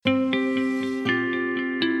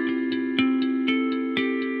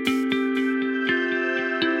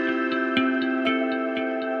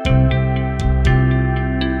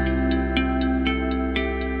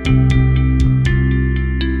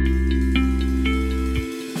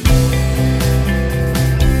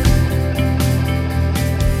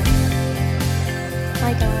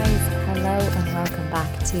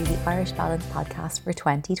Irish Balance podcast for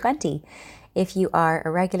 2020. If you are a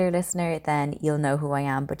regular listener, then you'll know who I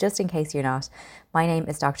am, but just in case you're not, my name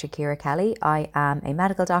is Dr. Ciara Kelly. I am a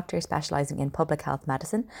medical doctor specialising in public health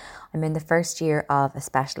medicine. I'm in the first year of a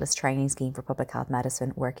specialist training scheme for public health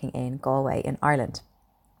medicine working in Galway in Ireland.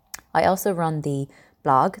 I also run the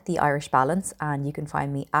blog, The Irish Balance, and you can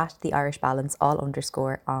find me at The Irish Balance,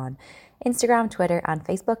 _ on Instagram, Twitter and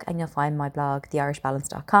Facebook, and you'll find my blog,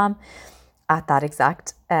 theirishbalance.com, at that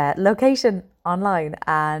exact location online.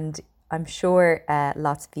 And I'm sure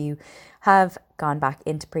lots of you have gone back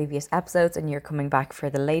into previous episodes and you're coming back for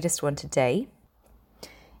the latest one today.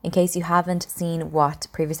 In case you haven't seen what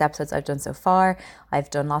previous episodes I've done so far, I've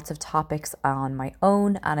done lots of topics on my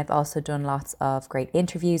own, and I've also done lots of great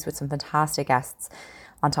interviews with some fantastic guests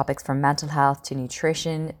on topics from mental health to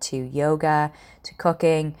nutrition to yoga to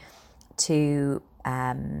cooking to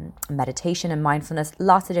meditation and mindfulness,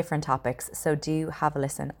 lots of different topics. So do have a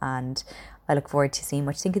listen, and I look forward to seeing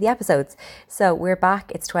what you think of the episodes. So we're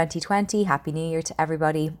back. It's 2020. Happy New Year to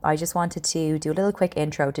everybody. I just wanted to do a little quick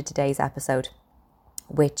intro to today's episode,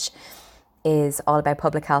 which is all about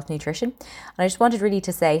public health nutrition. And I just wanted really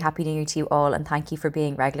to say Happy New Year to you all, and thank you for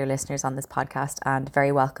being regular listeners on this podcast, and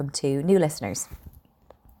very welcome to new listeners.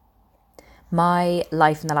 My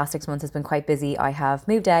life in the last 6 months has been quite busy. I have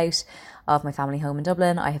moved out of my family home in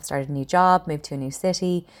Dublin. I have started a new job, moved to a new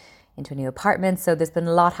city, into a new apartment. So there's been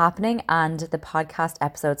a lot happening, and the podcast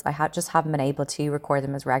episodes, I just haven't been able to record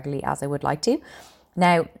them as regularly as I would like to.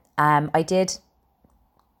 Now, I did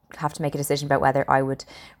have to make a decision about whether I would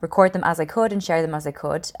record them as I could and share them as I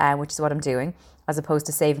could, which is what I'm doing, as opposed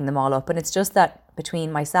to saving them all up. And it's just that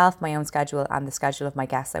between myself, my own schedule, and the schedule of my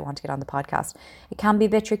guests I want to get on the podcast, it can be a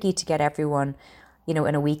bit tricky to get everyone, in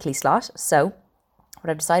a weekly slot. So what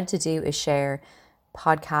I've decided to do is share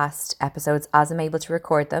podcast episodes as I'm able to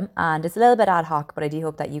record them. And it's a little bit ad hoc, but I do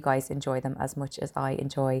hope that you guys enjoy them as much as I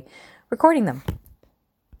enjoy recording them.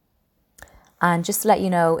 And just to let you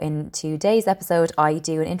know, in today's episode, I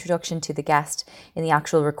do an introduction to the guest in the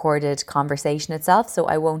actual recorded conversation itself. So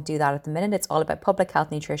I won't do that at the minute. It's all about public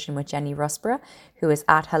health nutrition with Jenny Rosborough, who is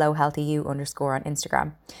at HelloHealthyU_ on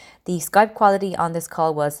Instagram. The Skype quality on this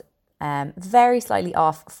call was very slightly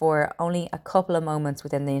off for only a couple of moments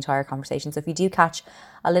within the entire conversation. So if you do catch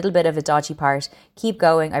a little bit of a dodgy part, keep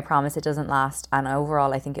going. I promise it doesn't last. And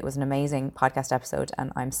overall, I think it was an amazing podcast episode.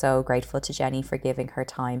 And I'm so grateful to Jenny for giving her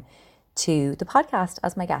time to the podcast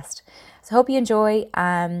as my guest. So hope you enjoy.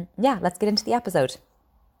 Let's get into the episode.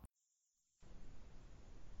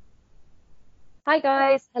 Hi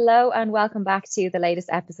guys, hello and welcome back to the latest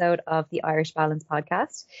episode of the Irish Balance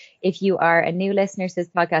podcast. If you are a new listener to this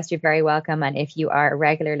podcast, you're very welcome. And if you are a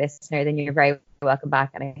regular listener, then you're very welcome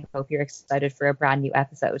back. And I hope you're excited for a brand new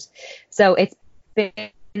episode. So it's been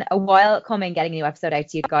a while coming getting a new episode out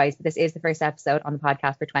to you guys, but this is the first episode on the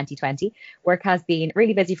podcast for 2020. Work has been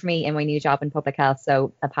really busy for me in my new job in public health,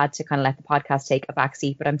 so I've had to kind of let the podcast take a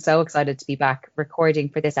backseat, but I'm so excited to be back recording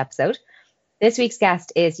for this episode. This week's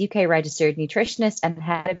guest is UK registered nutritionist and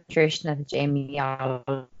head of nutrition at the Jamie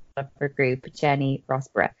Oliver Group, Jenny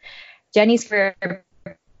Rosborough. Jenny's background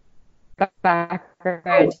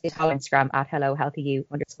is on Instagram at HelloHealthyU_.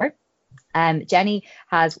 Jenny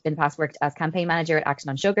has in the past worked as campaign manager at Action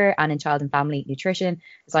on Sugar and in child and family nutrition,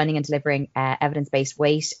 designing and delivering evidence-based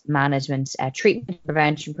weight management treatment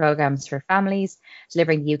prevention programs for families,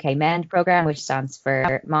 delivering the UK MEND program, which stands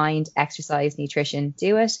for Mind, Exercise, Nutrition,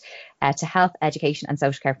 Do It, to health, education and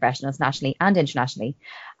social care professionals nationally and internationally.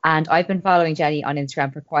 And I've been following Jenny on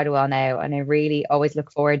Instagram for quite a while now, and I really always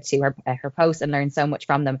look forward to her posts and learn so much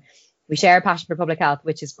from them. We share a passion for public health,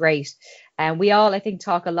 which is great. And we all, I think,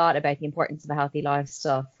 talk a lot about the importance of a healthy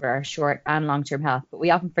lifestyle for our short and long-term health, but we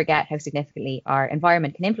often forget how significantly our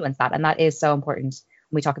environment can influence that. And that is so important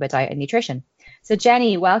when we talk about diet and nutrition. So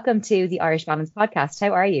Jenny, welcome to the Irish Balance podcast.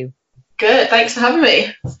 How are you? Good. Thanks for having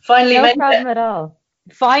me. Finally. No problem at all.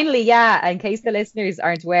 Finally, yeah. In case the listeners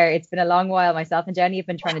aren't aware, it's been a long while. Myself and Jenny have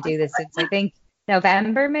been trying to do this since, I think,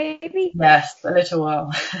 November, maybe? Yes, a little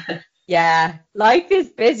while. Yeah, life is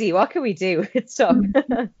busy. What can we do? It's tough.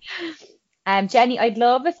 Jenny, I'd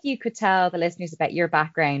love if you could tell the listeners about your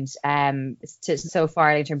background so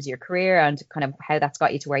far in terms of your career and kind of how that's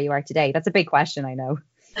got you to where you are today. That's a big question, I know.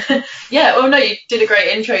 Yeah, well, no, you did a great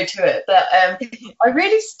intro to it. But I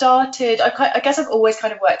really started, I guess I've always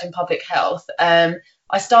kind of worked in public health.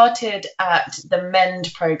 I started at the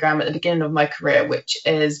MEND program at the beginning of my career, which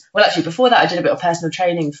is, well, actually before that I did a bit of personal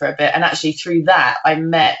training for a bit, and actually through that I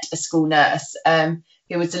met a school nurse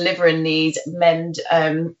who was delivering these MEND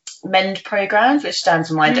programs, which stands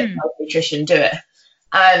for Mind, Exercise, Nutrition, Do It.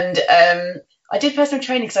 And I did personal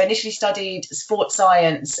training because I initially studied sports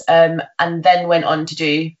science, and then went on to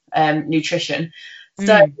do nutrition.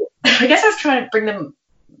 So I guess I was trying to bring them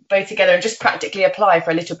both together and just practically apply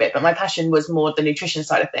for a little bit, but my passion was more the nutrition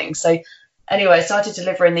side of things. So anyway, I started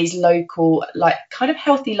delivering these local, like, kind of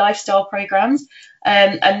healthy lifestyle programs,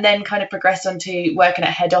 and then kind of progressed on to working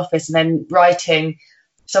at head office and then writing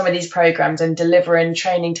some of these programs and delivering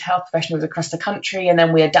training to health professionals across the country, and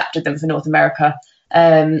then we adapted them for North America.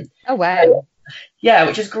 Oh wow. Yeah,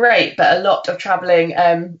 which was great, but a lot of traveling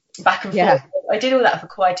back and forth. I did all that for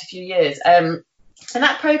quite a few years. And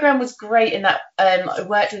that program was great in that I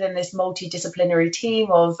worked within this multidisciplinary team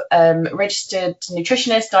of registered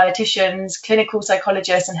nutritionists, dietitians, clinical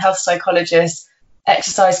psychologists and health psychologists,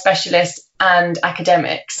 exercise specialists and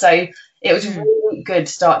academics. So it was a really good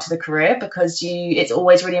start to the career, because it's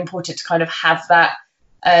always really important to kind of have that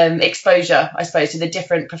exposure, I suppose, to the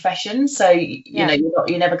different professions. So you know,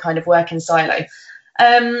 you never kind of work in silo.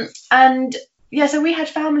 And yeah, so we had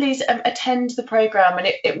families attend the program, and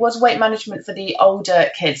it was weight management for the older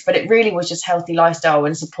kids, but it really was just healthy lifestyle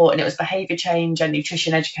and support, and it was behaviour change and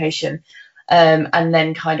nutrition education, and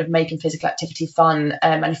then kind of making physical activity fun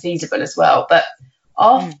and feasible as well. But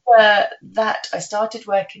after that, I started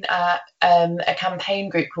working at a campaign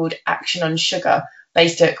group called Action on Sugar,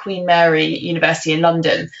 based at Queen Mary University in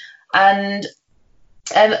London. And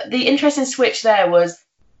the interesting switch there was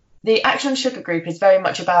the Action on Sugar group is very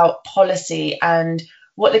much about policy and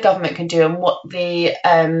what the government can do and what the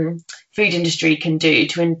food industry can do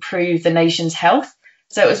to improve the nation's health.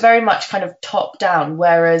 So it was very much kind of top down,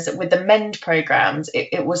 whereas with the MEND programs,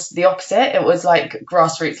 it was the opposite. It was like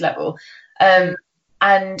grassroots level. And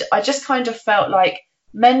I just kind of felt like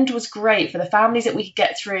MEND was great for the families that we could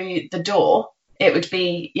get through the door. It would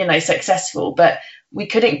be, you know, successful, but we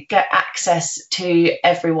couldn't get access to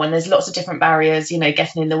everyone. There's lots of different barriers, you know,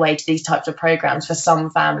 getting in the way to these types of programs for some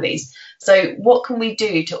families. So what can we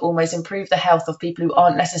do to almost improve the health of people who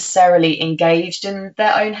aren't necessarily engaged in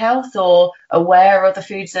their own health or aware of the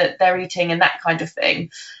foods that they're eating and that kind of thing?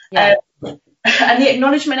 And the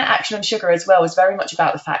acknowledgement at Action on Sugar as well was very much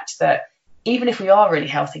about the fact that even if we are really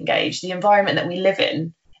health engaged, the environment that we live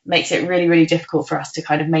in makes it really, really difficult for us to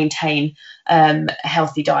kind of maintain a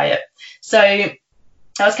healthy diet. So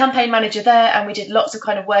I was campaign manager there, and we did lots of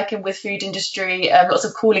kind of working with food industry, lots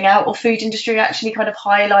of calling out of food industry, actually kind of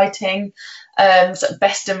highlighting sort of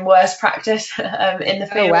best and worst practice in the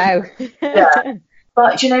field. Oh, wow.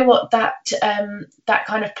 But you know what, that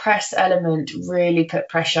kind of press element really put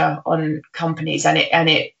pressure on companies, and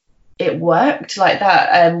it worked. Like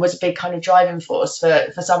that was a big kind of driving force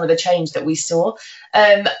for some of the change that we saw,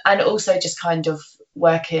 and also just kind of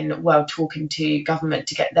talking to government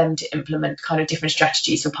to get them to implement kind of different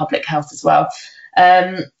strategies for public health as well.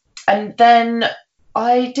 And then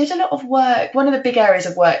I did a lot of work. One of the big areas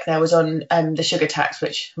of work there was on the sugar tax,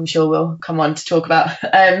 which I'm sure we'll come on to talk about.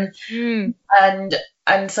 And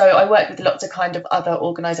so I worked with lots of kind of other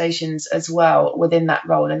organisations as well within that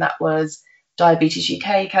role, and that was Diabetes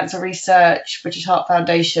UK, Cancer Research, British Heart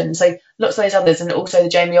Foundation, so lots of those others, and also the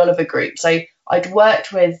Jamie Oliver group. So I'd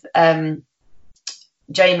worked with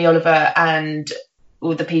Jamie Oliver and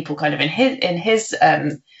all the people kind of in his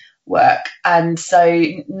work, and so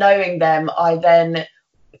knowing them,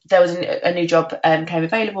 there was a new job came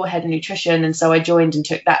available, head of nutrition, and so I joined and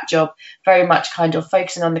took that job, very much kind of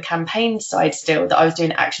focusing on the campaign side still that I was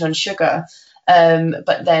doing Action on Sugar,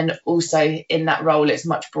 but then also in that role it's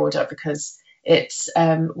much broader, because it's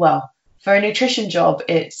for a nutrition job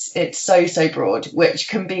it's so broad, which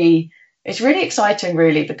can be, it's really exciting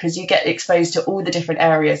really, because you get exposed to all the different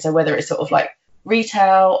areas. So whether it's sort of like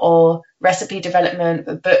retail or recipe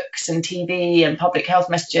development, books and TV and public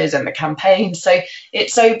health messages and the campaign, so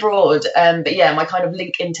it's so broad. But yeah, my kind of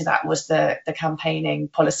link into that was the campaigning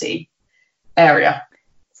policy area.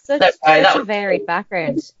 Such a varied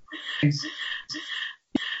background.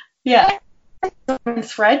 Yeah,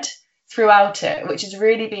 thread throughout it, which has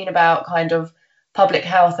really been about kind of public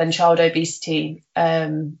health and child obesity.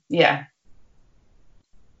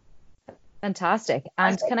 Fantastic.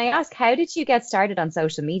 And can I ask, how did you get started on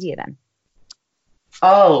social media then?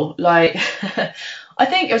 Oh, like I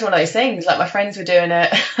think it was one of those things, like my friends were doing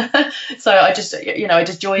it. So I just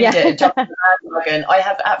joined it, jumped on the bandwagon. I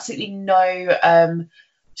have absolutely no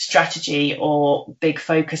strategy or big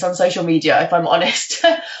focus on social media, if I'm honest.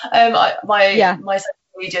 My social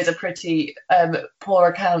media is a pretty poor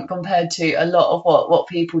account compared to a lot of what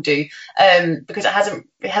people do, because it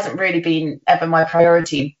hasn't really been ever my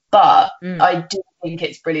priority. But I do think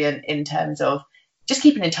it's brilliant in terms of just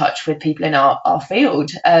keeping in touch with people in our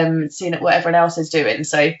field, seeing what everyone else is doing.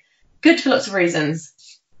 So good for lots of reasons.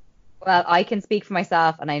 Well, I can speak for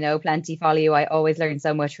myself, and I know plenty follow you. I always learn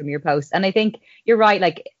so much from your posts. And I think you're right.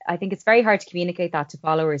 Like, I think it's very hard to communicate that to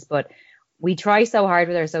followers, but we try so hard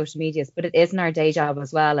with our social medias, but it isn't our day job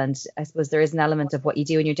as well. And I suppose there is an element of what you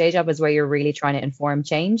do in your day job is where you're really trying to inform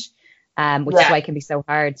change, which is Yeah. why it can be so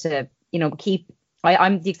hard to, keep.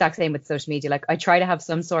 I'm the exact same with social media. Like, I try to have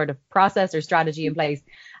some sort of process or strategy in place,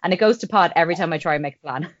 and it goes to pot every time I try and make a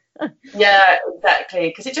plan. Yeah, exactly.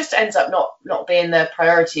 Because it just ends up not being the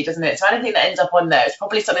priority, doesn't it? So anything that ends up on there is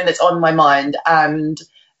probably something that's on my mind, and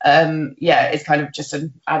yeah, it's kind of just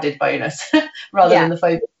an added bonus rather Yeah. than the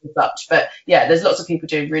focus as such. But yeah, there's lots of people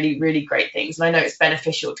doing really, really great things, and I know it's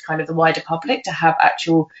beneficial to kind of the wider public to have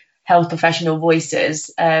actual health professional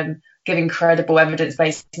voices giving credible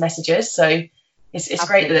evidence-based messages. So it's great that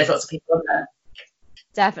Absolutely. there's lots of people on there.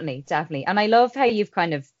 Definitely, definitely. And I love how you've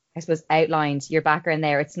kind of, I suppose, outlined your background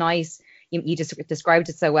there. It's nice. You just described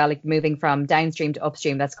it so well, like moving from downstream to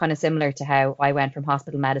upstream. That's kind of similar to how I went from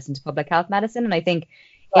hospital medicine to public health medicine. And I think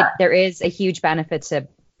there is a huge benefit to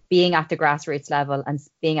being at the grassroots level and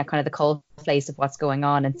being at kind of the cold place of what's going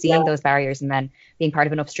on and seeing those barriers and then being part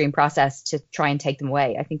of an upstream process to try and take them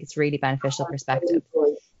away. I think it's really beneficial perspective.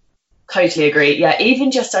 Totally agree. Yeah,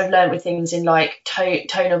 even just I've learned with things in like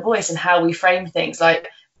tone of voice and how we frame things. Like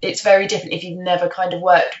it's very different if you've never kind of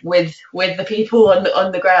worked with the people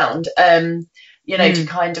on the ground. To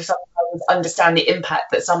kind of sometimes understand the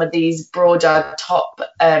impact that some of these broader top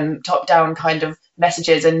down kind of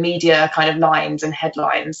messages and media kind of lines and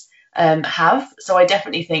headlines have. So I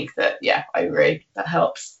definitely think that I agree that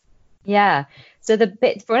helps. Yeah. So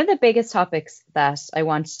one of the biggest topics that I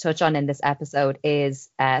want to touch on in this episode is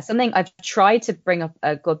something I've tried to bring up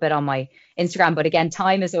a good bit on my Instagram, but again,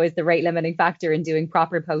 time is always the rate limiting factor in doing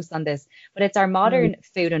proper posts on this. But it's our modern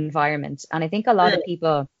food environment, and I think a lot of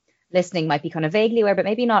people listening might be kind of vaguely aware, but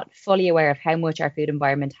maybe not fully aware of how much our food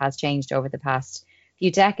environment has changed over the past few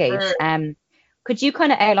decades. Could you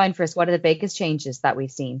kind of outline for us what are the biggest changes that we've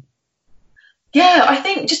seen? Yeah, I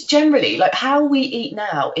think just generally, like how we eat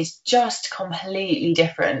now is just completely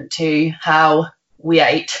different to how we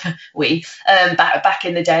ate back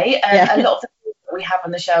in the day. A lot of the foods that we have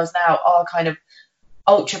on the shelves now are kind of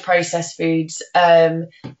ultra processed foods. The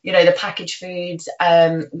packaged foods.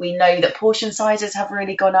 We know that portion sizes have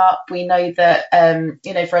really gone up. We know that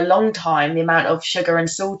for a long time the amount of sugar and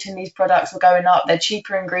salt in these products were going up. They're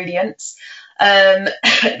cheaper ingredients.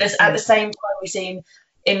 At the same time, we've seen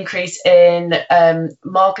increase in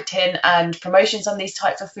marketing and promotions on these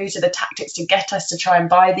types of foods, so the tactics to get us to try and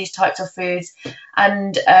buy these types of foods.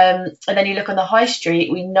 And then you look on the high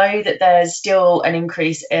street, we know that there's still an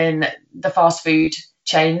increase in the fast food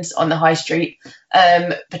chains on the high street,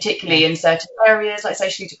 particularly in certain areas like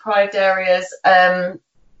socially deprived areas, and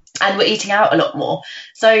we're eating out a lot more.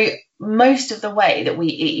 So most of the way that we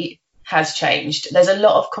eat has changed. There's a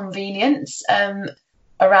lot of convenience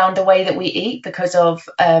around the way that we eat because of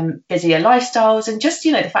busier lifestyles and just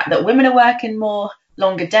the fact that women are working more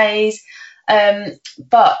longer days,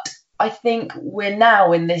 but I think we're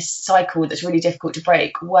now in this cycle that's really difficult to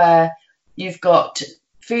break, where you've got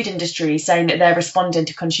food industry saying that they're responding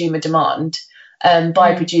to consumer demand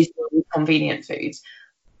by producing convenient foods,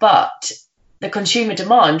 but the consumer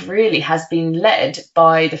demand really has been led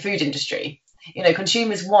by the food industry.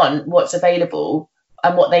 Consumers want what's available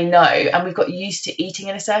and what they know, and we've got used to eating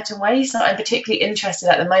in a certain way. So I'm particularly interested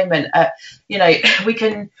at the moment at, we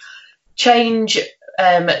can change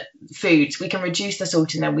foods, we can reduce the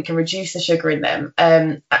salt in them, we can reduce the sugar in them,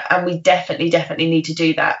 and we definitely need to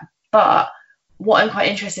do that. But what I'm quite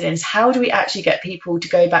interested in is how do we actually get people to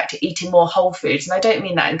go back to eating more whole foods? And I don't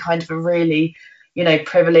mean that in kind of a really,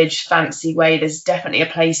 privileged, fancy way. There's definitely a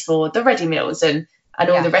place for the ready meals and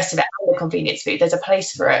all the rest of it, and the convenience food. There's a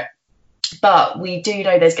place for it. But we do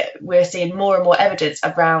know we're seeing more and more evidence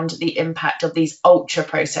around the impact of these ultra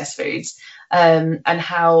processed foods, and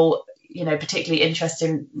how, particularly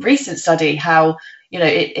interesting recent study, how,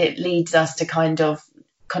 it leads us to kind of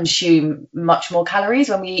consume much more calories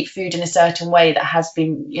when we eat food in a certain way that has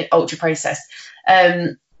been ultra processed,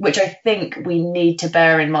 which I think we need to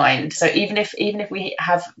bear in mind. So even if we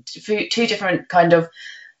have two different kind of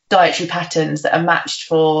dietary patterns that are matched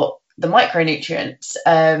for the micronutrients,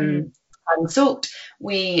 and salt,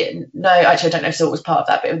 we know, actually I don't know if salt was part of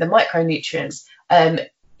that, but with the micronutrients,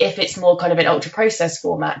 if it's more kind of an ultra processed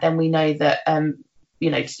format, then we know that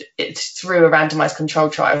it's through a randomized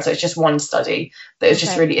controlled trial. So it's just one study, but it was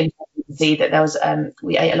just really interesting to see that there was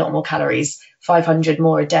we ate a lot more calories, 500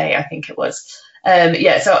 more a day, I think it was. I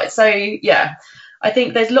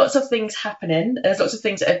think there's lots of things happening. There's lots of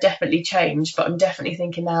things that have definitely changed, but I'm definitely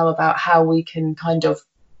thinking now about how we can kind of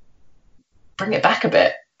bring it back a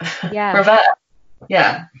bit. Yeah. revert.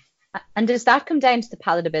 Yeah. And does that come down to the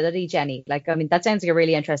palatability, Jenny? Like, I mean, that sounds like a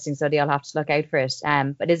really interesting study. I'll have to look out for it.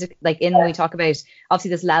 But is it like we talk about, obviously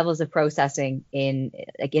there's levels of processing in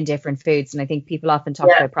different foods. And I think people often talk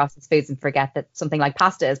Yeah. about processed foods and forget that something like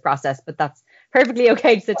pasta is processed, but that's perfectly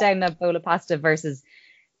okay to sit down and have a bowl of pasta versus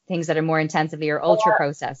things that are more intensively or ultra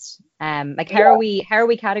processed. Like how are we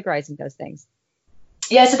categorizing those things?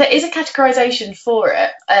 Yeah, so there is a categorization for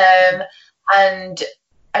it. And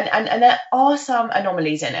there are some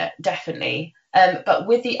anomalies in it, definitely. But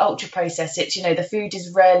with the ultra processed, it's, the food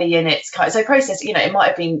is rarely in its kind. So processed, it might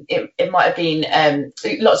have been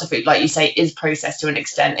lots of food, like you say, is processed to an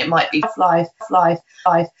extent. It might be life.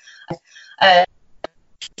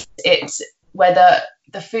 It's whether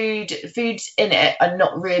the foods in it are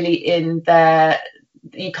not really in their,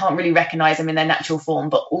 you can't really recognize them in their natural form,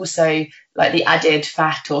 but also like the added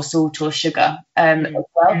fat or salt or sugar as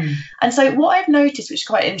well. And so what I've noticed, which is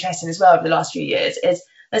quite interesting as well over the last few years, is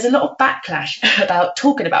there's a lot of backlash about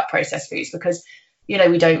talking about processed foods because,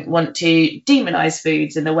 we don't want to demonize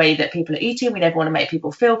foods in the way that people are eating. We never want to make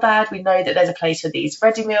people feel bad. We know that there's a place for these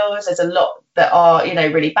ready meals. There's a lot that are,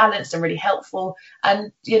 really balanced and really helpful.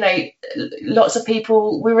 And, lots of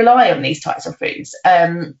people, we rely on these types of foods.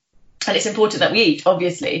 And it's important that we eat,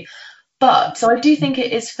 obviously. But so I do think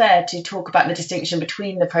it is fair to talk about the distinction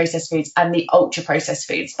between the processed foods and the ultra processed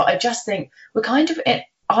foods. But I just think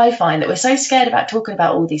I find that we're so scared about talking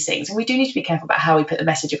about all these things, and we do need to be careful about how we put the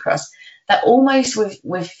message across, that almost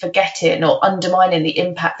we're forgetting or undermining the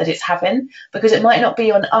impact that it's having, because it might not be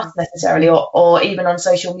on us necessarily, or even on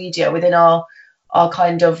social media within our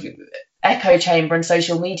kind of echo chamber and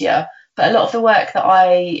social media. But a lot of the work that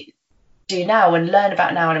I do now and learn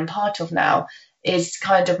about now and I'm part of now is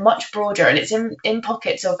kind of much broader, and it's in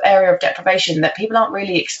pockets of area of deprivation that people aren't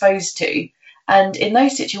really exposed to. And in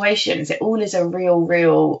those situations, it all is a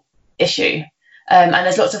real issue. And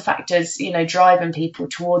there's lots of factors, driving people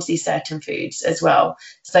towards these certain foods as well.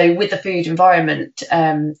 So with the food environment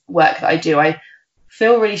work that I do, I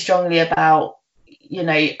feel really strongly about,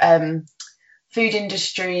 food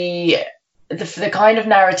industry, the kind of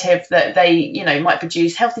narrative that they, might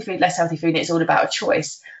produce healthy food, less healthy food, and it's all about a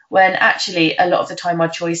choice, when actually a lot of the time our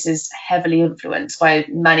choice is heavily influenced by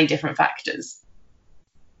many different factors.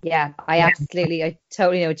 Yeah, I totally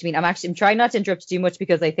know what you mean. I'm trying not to interrupt too much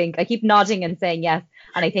because I think I keep nodding and saying yes.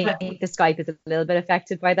 And I think the Skype is a little bit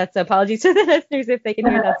affected by that. So apologies to the listeners if they can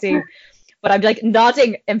hear that too. But I'm like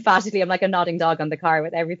nodding emphatically. I'm like a nodding dog on the car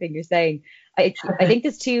with everything you're saying. I think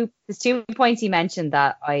there's two points you mentioned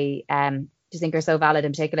that I just think are so valid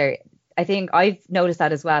in particular. I think I've noticed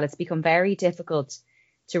that as well. It's become very difficult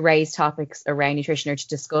to raise topics around nutrition or to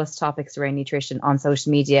discuss topics around nutrition on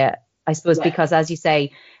social media. I suppose because, as you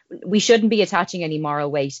say, we shouldn't be attaching any moral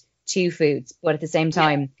weight to foods, but at the same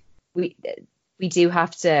time, we do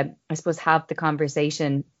have to, I suppose, have the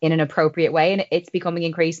conversation in an appropriate way, and it's becoming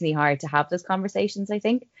increasingly hard to have those conversations, I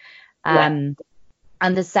think. And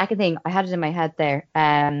the second thing, I had it in my head there,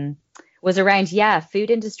 was around food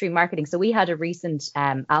industry marketing. So we had a recent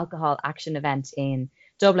alcohol action event in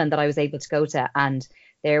Dublin that I was able to go to, and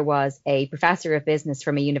there was a professor of business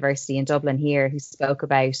from a university in Dublin here who spoke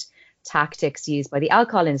about tactics used by the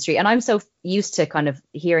alcohol industry. And I'm so used to kind of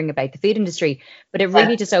hearing about the food industry, but it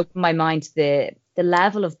really just opened my mind to the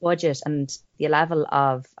level of budget and the level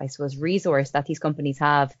of, I suppose, resource that these companies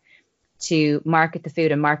have to market the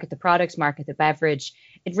food and market the products, market the beverage.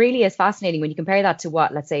 It really is fascinating when you compare that to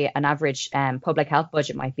what, let's say, an average public health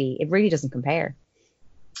budget might be. It really doesn't compare.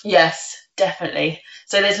 Yes, definitely.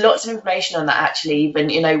 So there's lots of information on that, actually,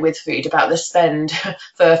 even, with food, about the spend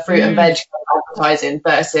for fruit and veg advertising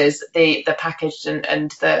versus the packaged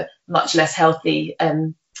and the much less healthy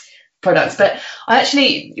products. But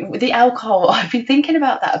the alcohol, I've been thinking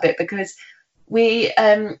about that a bit, because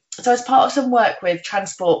so as part of some work with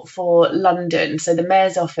Transport for London, so the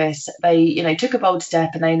Mayor's office, they took a bold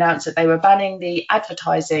step and they announced that they were banning the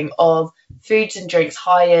advertising of foods and drinks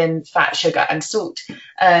high in fat, sugar and salt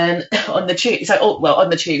on the tube. On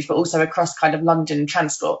the tubes, but also across kind of London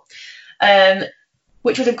transport.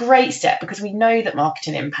 Which was a great step, because we know that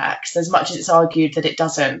marketing impacts, as much as it's argued that it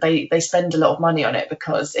doesn't. They spend a lot of money on it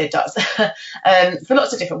because it does, for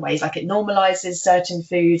lots of different ways. Like, it normalizes certain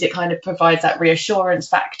foods, it kind of provides that reassurance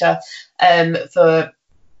factor for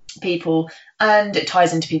people, and it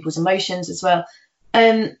ties into people's emotions as well.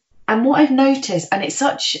 And what I've noticed, and it's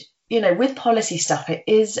such with policy stuff,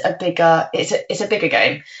 it's a bigger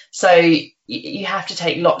game. So you have to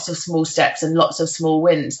take lots of small steps and lots of small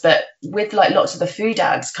wins. But with like lots of the food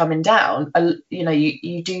ads coming down,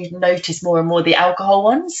 you do notice more and more the alcohol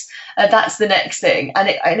ones. That's the next thing. And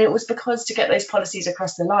it was because to get those policies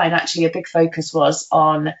across the line, actually a big focus was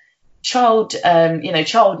on child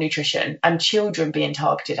nutrition and children being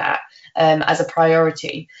targeted at as a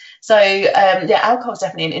priority. So alcohol is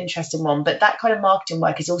definitely an interesting one, but that kind of marketing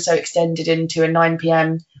work is also extended into a 9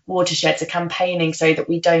 p.m. watershed, so campaigning so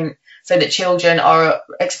that children are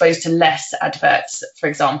exposed to less adverts, for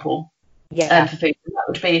example, for food.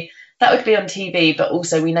 That would be on TV, but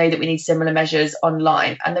also we know that we need similar measures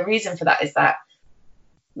online. And the reason for that is that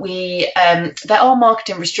there are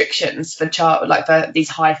marketing restrictions for for these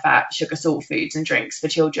high fat, sugar, salt foods and drinks for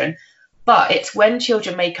children. But it's when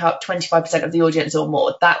children make up 25% of the audience or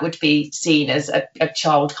more, that would be seen as a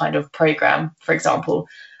child kind of program, for example.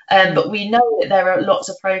 But we know that there are lots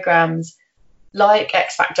of programs like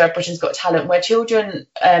X Factor, Britain's Got Talent, where children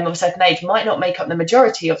of a certain age might not make up the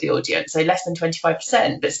majority of the audience, so less than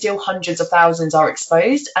 25%, but still hundreds of thousands are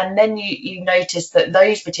exposed. And then you notice that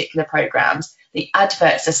those particular programs, the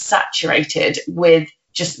adverts are saturated with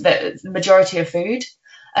just the majority of food.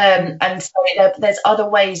 And so there's other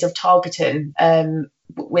ways of targeting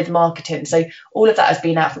with marketing. So all of that has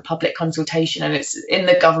been out for public consultation, and it's in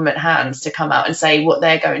the government hands to come out and say what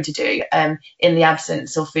they're going to do in the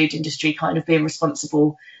absence of food industry kind of being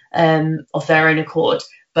responsible of their own accord.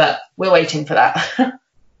 But we're waiting for that.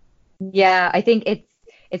 Yeah, I think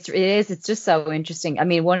it's just so interesting. I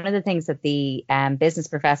mean, one of the things that the business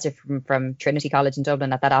professor from Trinity College in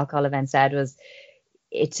Dublin at that alcohol event said was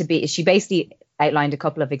she basically outlined a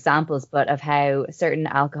couple of examples, but of how certain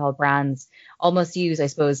alcohol brands almost use, I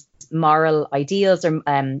suppose, moral ideals or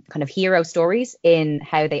kind of hero stories in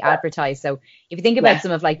how they advertise. So if you think about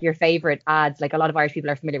some of like your favorite ads, like a lot of Irish people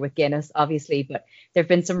are familiar with Guinness, obviously, but there have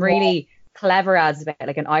been some really clever ads about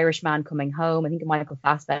like an Irish man coming home. I think Michael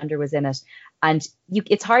Fassbender was in it, and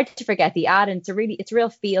it's hard to forget the ad, and it's a real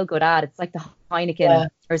feel good ad. It's like the Heineken,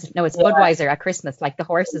 or it's Budweiser at Christmas, like the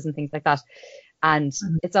horses and things like that. And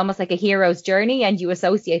it's almost like a hero's journey, and you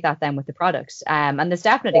associate that then with the product. And there's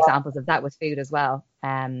definite examples of that with food as well.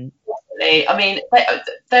 Definitely. I mean,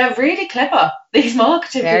 they're really clever, these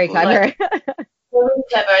marketing very people. Clever. They're really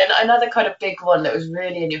clever. And another kind of big one that was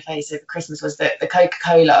really in your face over Christmas was the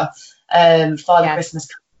Coca-Cola Father Christmas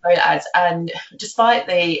Coca-Cola ads. And despite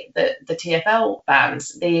the TfL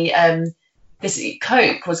bans, this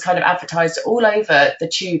Coke was kind of advertised all over the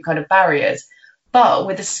tube kind of barriers, but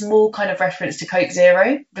with a small kind of reference to Coke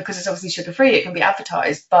Zero, because it's obviously sugar free, it can be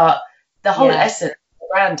advertised, but the whole essence of the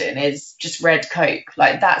branding is just red Coke.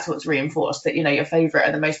 Like that's what's reinforced, that your favourite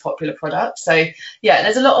and the most popular product. So yeah,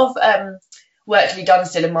 there's a lot of work to be done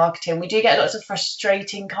still in marketing. We do get lots of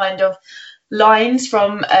frustrating kind of lines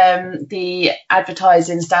from the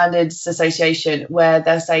Advertising Standards Association, where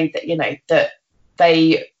they'll say that that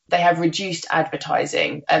they have reduced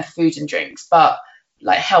advertising for food and drinks, but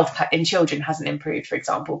like health in children hasn't improved, for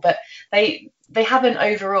example. But they haven't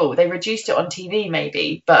overall. They reduced it on TV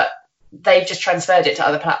maybe, but they've just transferred it to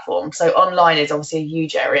other platforms. So online is obviously a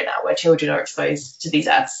huge area now where children are exposed to these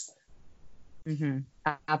ads.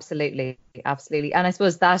 Absolutely. And I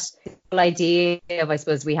suppose that whole idea of, I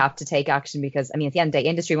suppose, we have to take action, because I mean, at the end of the day,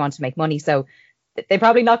 industry wants to make money, so they're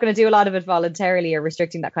probably not going to do a lot of it voluntarily or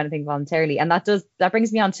restricting that kind of thing voluntarily. And that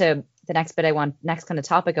brings me on to the next kind of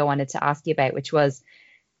topic I wanted to ask you about, which was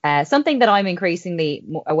something that I'm increasingly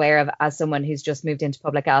aware of as someone who's just moved into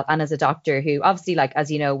public health, and as a doctor who obviously, like,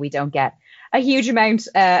 as you know, we don't get a huge amount,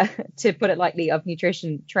 to put it lightly, of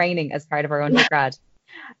nutrition training as part of our undergrad.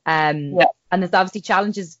 And there's obviously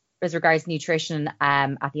challenges as regards to nutrition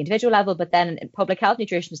at the individual level, but then public health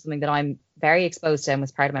nutrition is something that I'm very exposed to and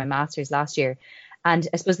was part of my master's last year. And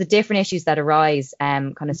I suppose the different issues that arise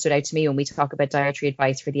kind of stood out to me when we talk about dietary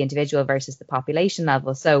advice for the individual versus the population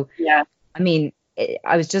level. So, I mean,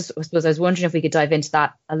 I was wondering if we could dive into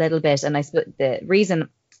that a little bit. And I suppose the reason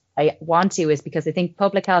I want to is because I think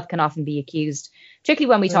public health can often be accused,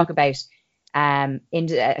 particularly when we talk about I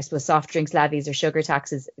suppose soft drinks levies or sugar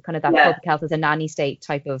taxes, kind of that public health as a nanny state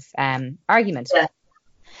type of argument.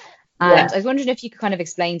 And I was wondering if you could kind of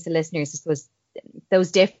explain to listeners, I suppose,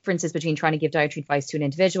 those differences between trying to give dietary advice to an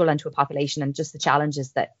individual and to a population, and just the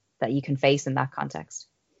challenges that you can face in that context.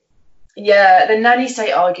 Yeah, the nanny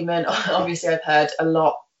state argument, obviously I've heard a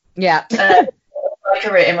lot. Yeah. in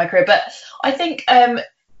my career, but I think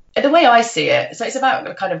the way I see it, so it's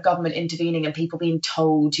about kind of government intervening and people being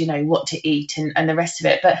told, what to eat and the rest of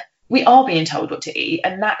it. But we are being told what to eat,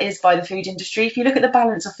 and that is by the food industry. If you look at the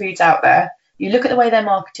balance of foods out there, you look at the way they're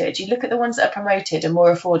marketed, you look at the ones that are promoted and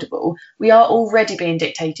more affordable, we are already being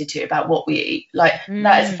dictated to about what we eat. Like,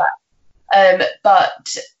 that is a fact.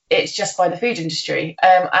 But it's just by the food industry.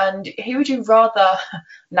 And who would you rather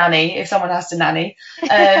nanny, if someone has to nanny?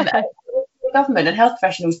 Government and health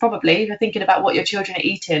professionals, probably, who are thinking about what your children are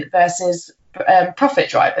eating versus profit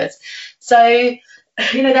drivers. So,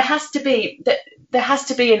 you know, there has to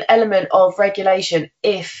be an element of regulation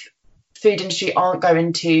if food industry aren't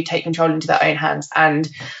going to take control into their own hands. And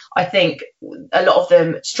I think a lot of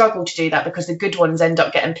them struggle to do that because the good ones end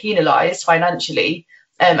up getting penalised financially,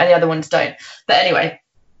 and the other ones don't. But anyway,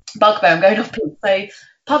 bugbear, I'm going off. So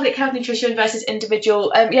public health nutrition versus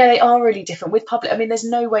individual, yeah, they are really different. With public, I mean, there's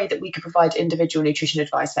no way that we could provide individual nutrition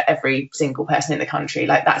advice for every single person in the country.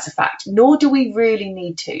 Like, that's a fact. Nor do we really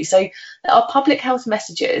need to. So there are public health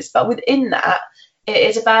messages, but within that, it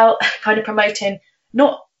is about kind of promoting,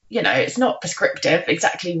 not, you know, it's not prescriptive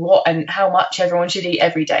exactly what and how much everyone should eat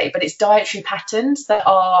every day, but it's dietary patterns that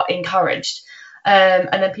are encouraged. And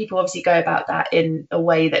then people obviously go about that in a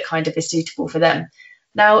way that kind of is suitable for them.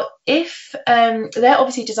 Now, if they're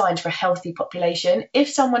obviously designed for a healthy population, if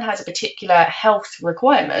someone has a particular health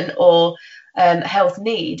requirement or health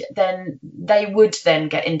need, then they would then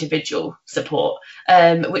get individual support,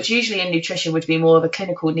 which usually in nutrition would be more of a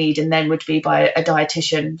clinical need and then would be by a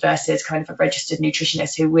dietitian versus kind of a registered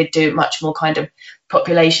nutritionist who would do much more kind of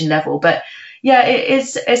population level. But yeah,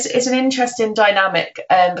 it's an interesting dynamic,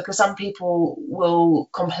 because some people will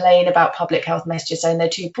complain about public health messages saying they're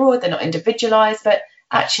too broad, they're not individualised, but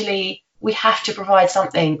actually we have to provide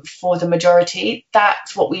something for the majority.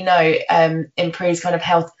 That's what we know improves kind of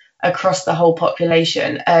health across the whole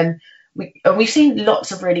population. We've seen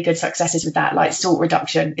lots of really good successes with that, like salt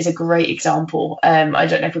reduction is a great example. I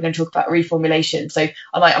don't know if we're going to talk about reformulation, so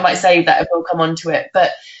I might save that if we'll come on to it.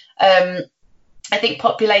 But I think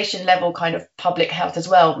population level kind of public health as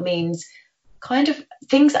well means kind of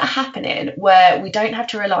things that are happening where we don't have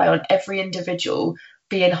to rely on every individual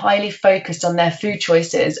being highly focused on their food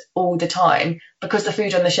choices all the time, because the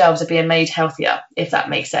food on the shelves are being made healthier, if that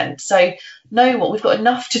makes sense. So know what we've got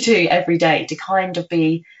enough to do every day to kind of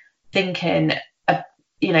be thinking,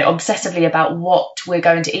 you know, obsessively about what we're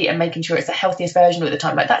going to eat and making sure it's the healthiest version all the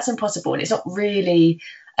time. Like, that's impossible, and it's not really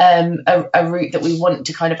a route that we want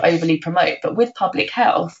to kind of overly promote. But with public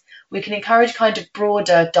health, we can encourage kind of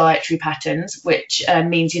broader dietary patterns, which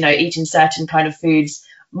means, you know, eating certain kind of foods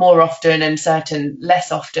more often and certain less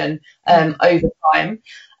often over time.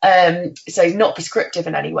 So not prescriptive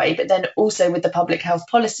in any way, but then also with the public health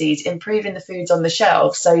policies, improving the foods on the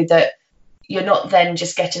shelf so that you're not then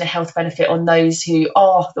just getting a health benefit on those who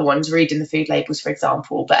are the ones reading the food labels, for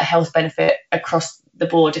example, but a health benefit across the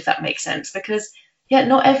board, if that makes sense. Because, yeah,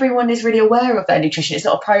 not everyone is really aware of their nutrition. It's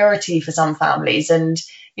not a priority for some families. And,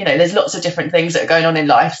 you know, there's lots of different things that are going on in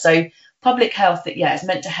life. So public health, yeah, is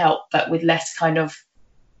meant to help, but with less kind of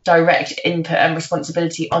direct input and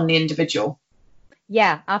responsibility on the individual.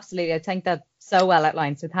 Yeah, absolutely. I think that's so well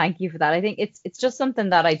outlined. So thank you for that. I think it's just something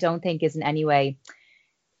that I don't think is in any way,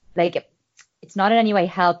 like, it's not in any way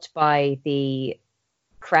helped by the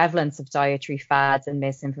prevalence of dietary fads and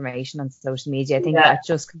misinformation on social media. I think that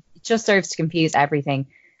just serves to confuse everything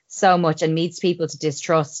so much and leads people to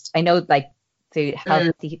distrust. I know, like,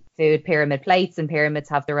 healthy food pyramid plates and pyramids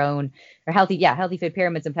have their own, or healthy food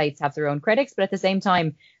pyramids and plates have their own critics, but at the same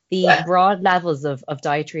time, the broad levels of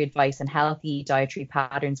dietary advice and healthy dietary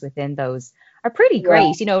patterns within those are pretty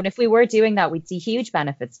great, you know, and if we were doing that, we'd see huge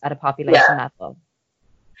benefits at a population level.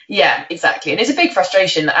 Yeah, exactly. And it's a big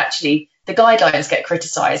frustration that actually the guidelines get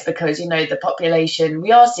criticised because, you know, the population,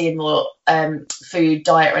 we are seeing more food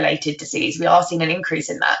diet related disease. We are seeing an increase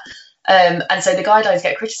in that. And so the guidelines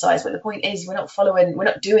get criticised, but the point is we're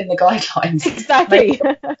not doing the guidelines. Exactly.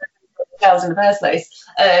 in the first place.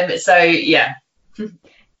 So, yeah.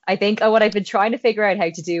 I think what I've been trying to figure out how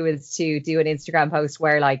to do is to do an Instagram post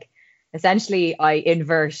where, like, essentially I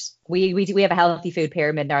invert, we have a healthy food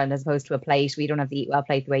pyramid now, and as opposed to a plate, we don't have the eat well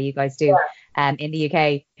plate the way you guys do in the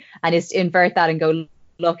UK, and just invert that and go,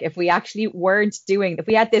 look, if we actually weren't doing, if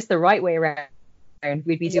we had this the right way around,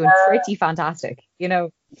 we'd be doing pretty fantastic, you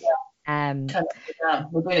know. We're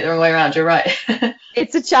doing it the wrong way around, you're right.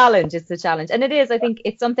 It's a challenge, and it is, I think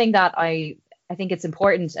it's something that I think it's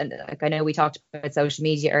important, and like, I know we talked about social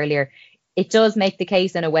media earlier, it does make the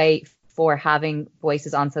case in a way for having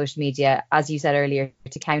voices on social media, as you said earlier,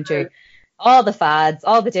 to counter all the fads,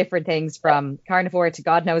 all the different things from carnivore to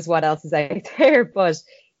God knows what else is out there, but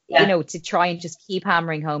you know, to try and just keep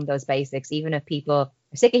hammering home those basics, even if people are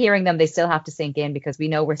sick of hearing them, they still have to sink in, because we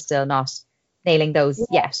know we're still not nailing those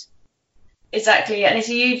yet. Exactly, and it's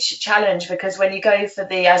a huge challenge because when you go for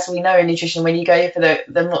the, as we know in nutrition, when you go for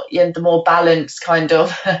the more balanced kind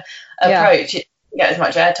of Yeah, approach, it doesn't get as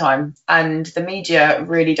much airtime, and the media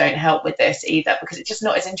really don't help with this either because it's just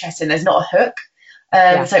not as interesting. There's not a hook,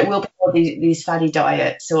 yeah. so it will be all these fatty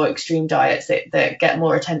diets or extreme diets that get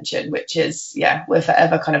more attention, which is, yeah, we're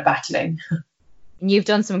forever kind of battling. And you've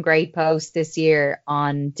done some great posts this year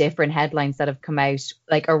on different headlines that have come out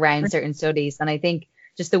like around certain studies. And I think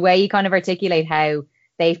just the way you kind of articulate how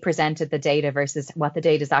they've presented the data versus what the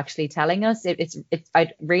data is actually telling us,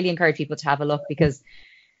 I'd really encourage people to have a look because,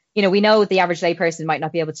 you know, we know the average layperson might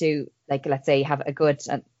not be able to, like, let's say, have a good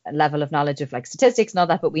level of knowledge of like statistics and all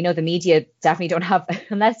that, but we know the media definitely don't have,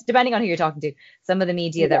 unless depending on who you're talking to, some of the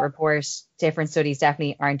media that report different studies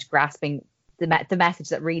definitely aren't grasping the message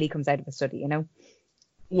that really comes out of a study, you know?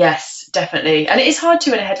 Yes, definitely. And it is hard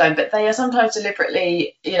to in a headline, but they are sometimes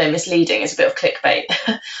deliberately, misleading. It's a bit of clickbait.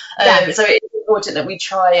 Yeah. So it's important that we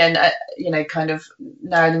try and, kind of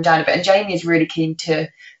narrow them down a bit. And Jamie is really keen to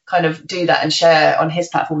kind of do that and share on his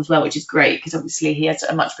platform as well, which is great because obviously he has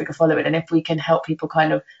a much bigger following. And if we can help people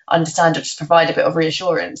kind of understand or just provide a bit of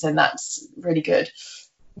reassurance, then that's really good.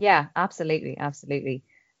 Yeah, absolutely, absolutely.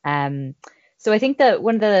 So I think that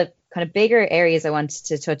one of the kind of bigger areas I wanted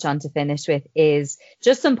to touch on to finish with is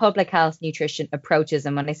just some public health nutrition approaches.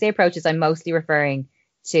 And when I say approaches, I'm mostly referring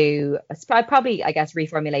to probably, I guess,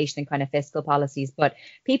 reformulation and kind of fiscal policies. But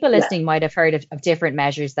people Yeah. listening might have heard of different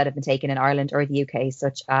measures that have been taken in Ireland or the UK,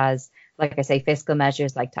 such as, like I say, fiscal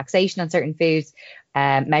measures like taxation on certain foods,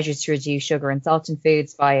 measures to reduce sugar and salt in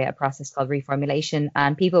foods via a process called reformulation.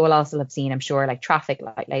 And people will also have seen, I'm sure, like traffic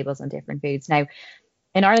light labels on different foods. Now,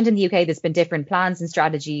 in Ireland and the UK, there's been different plans and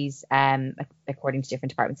strategies, according to different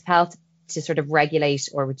departments of health, to sort of regulate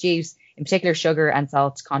or reduce, in particular, sugar and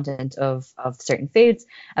salt content of certain foods,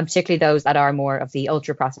 and particularly those that are more of the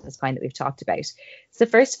ultra processed kind that we've talked about. So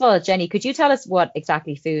first of all, Jenny, could you tell us what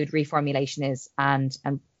exactly food reformulation is and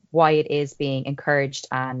why it is being encouraged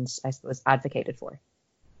and, I suppose, advocated for?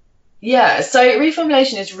 Yeah, so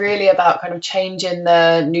reformulation is really about kind of changing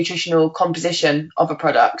the nutritional composition of a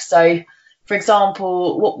product. So, for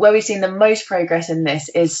example, where we've seen the most progress in this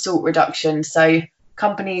is salt reduction. So,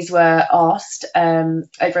 companies were asked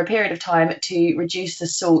over a period of time to reduce the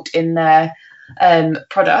salt in their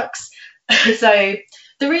products. So,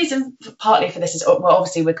 the reason partly for this is, well,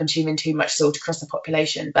 obviously we're consuming too much salt across the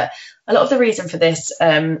population, but a lot of the reason for this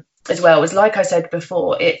as well was, like I said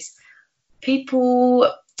before, it's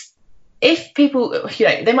people if people,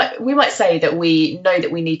 we might say that we know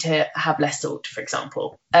that we need to have less salt, for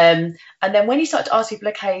example. And then when you start to ask people,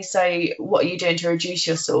 okay, so what are you doing to reduce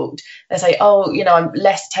your salt? They say, oh, I'm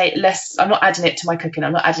I'm not adding it to my cooking,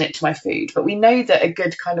 I'm not adding it to my food. But we know that a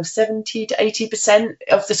good kind of 70 to 80%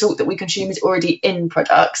 of the salt that we consume is already in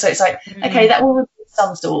products. So it's like, okay, that will reduce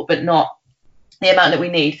some salt, but not the amount that we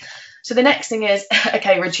need. So the next thing is,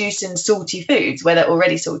 okay, reducing salty foods where they're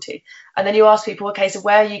already salty. And then you ask people, okay, so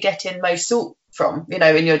where are you getting most salt from,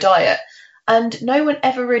 in your diet? And no one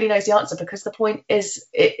ever really knows the answer because the point is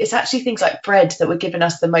it's actually things like bread that were giving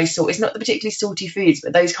us the most salt. It's not the particularly salty foods,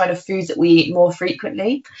 but those kind of foods that we eat more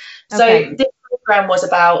frequently. Okay. So this program was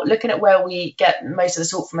about looking at where we get most of the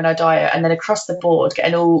salt from in our diet and then across the board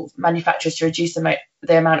getting all manufacturers to reduce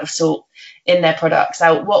the amount of salt in their products.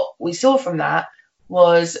 Now, what we saw from that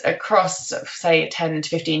was across, say, a 10 to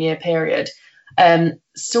 15 year period,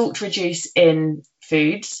 salt reduce in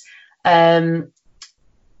foods. And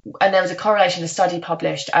there was a correlation, a study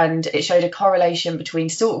published, and it showed a correlation between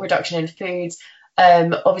salt reduction in foods,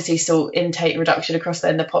 obviously salt intake reduction across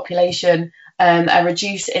the population, a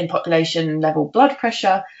reduce in population level blood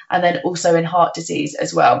pressure, and then also in heart disease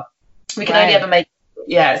as well. We can only ever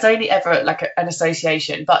it's only ever like an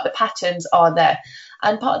association, but the patterns are there.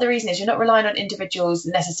 And part of the reason is you're not relying on individuals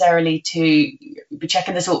necessarily to be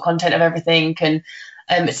checking the salt content of everything,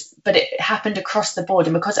 but it happened across the board.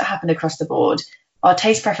 And because it happened across the board, our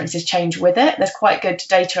taste preferences change with it. There's quite good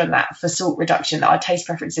data on that for salt reduction, that our taste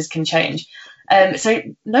preferences can change. So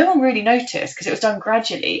no one really noticed because it was done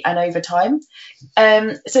gradually and over time.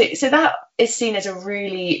 So that is seen as a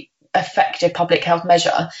really effective public health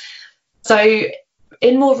measure. So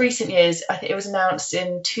in more recent years, I think it was announced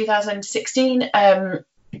in 2016,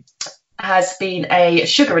 has been a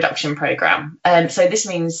sugar reduction program. So this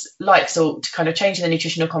means, like salt, kind of changing the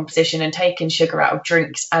nutritional composition and taking sugar out of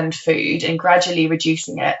drinks and food and gradually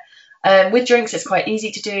reducing it. With drinks, it's quite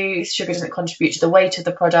easy to do. Sugar doesn't contribute to the weight of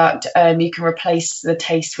the product. You can replace the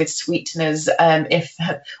taste with sweeteners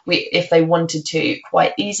if they wanted to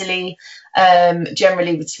quite easily.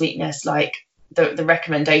 Generally with sweetness, like the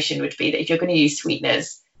recommendation would be that if you're going to use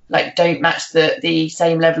sweeteners, like don't match the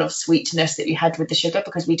same level of sweetness that you had with the sugar,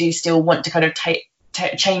 because we do still want to kind of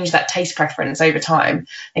change that taste preference over time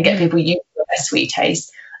and get people used to a sweet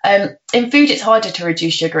taste. In food, it's harder to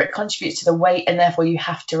reduce sugar. It contributes to the weight, and therefore you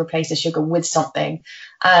have to replace the sugar with something.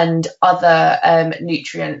 And other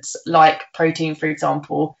nutrients, like protein, for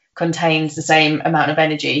example, contains the same amount of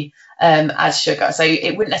energy as sugar. So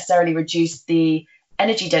it wouldn't necessarily reduce the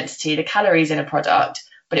energy density, the calories in a product,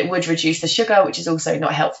 but it would reduce the sugar, which is also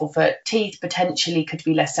not helpful for teeth, potentially could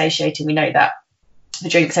be less satiating. We know that for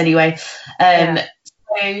drinks anyway.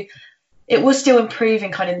 So it was still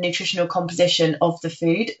improving kind of the nutritional composition of the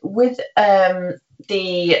food. With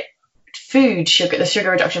the food sugar, the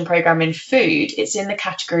sugar reduction program in food, it's in the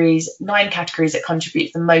 9 categories that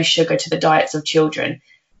contribute the most sugar to the diets of children.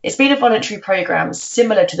 It's been a voluntary program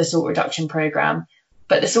similar to the salt reduction program,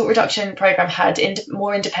 but the salt reduction program had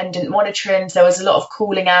more independent monitoring. So there was a lot of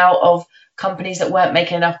calling out of companies that weren't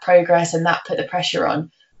making enough progress, and that put the pressure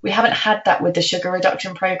on. We haven't had that with the sugar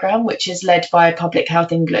reduction program, which is led by Public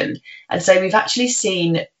Health England. And so we've actually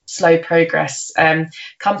seen slow progress.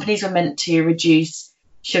 Companies were meant to reduce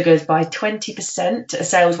sugars by 20%, a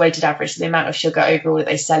sales weighted average, so the amount of sugar overall that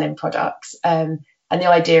they sell in products. And the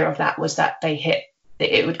idea of that was that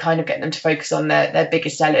it would kind of get them to focus on their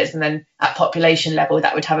biggest sellers, and then at population level,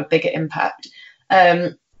 that would have a bigger impact.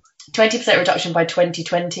 20% reduction by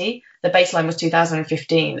 2020. The baseline was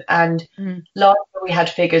 2015, and last year we had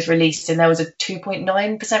figures released, and there was a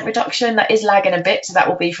 2.9% reduction. That is lagging a bit, so that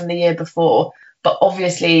will be from the year before. But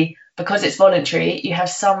obviously, because it's voluntary, you have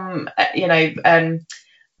some,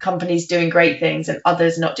 companies doing great things and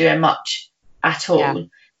others not doing much at all. Yeah.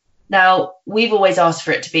 Now, we've always asked for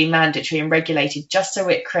it to be mandatory and regulated, just so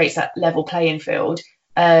it creates that level playing field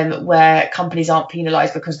where companies aren't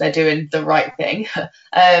penalised because they're doing the right thing.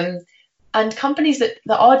 And companies that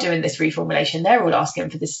are doing this reformulation, they're all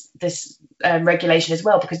asking for this regulation as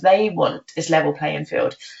well, because they want this level playing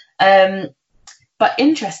field. But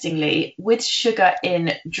interestingly, with sugar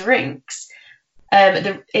in drinks,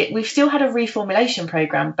 we've still had a reformulation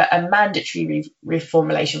program, but a mandatory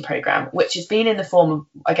reformulation program, which has been in the form of,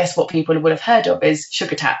 I guess, what people would have heard of is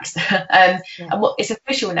sugar tax. And what its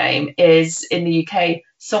official name is in the UK,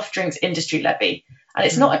 Soft Drinks Industry Levy. And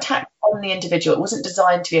it's not a tax on the individual. It wasn't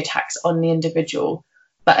designed to be a tax on the individual,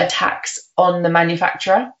 but a tax on the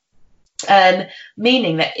manufacturer.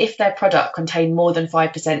 Meaning that if their product contained more than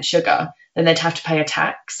 5% sugar, then they'd have to pay a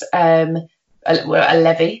tax, a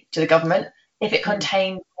levy to the government. If it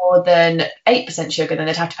contained more than 8% sugar, then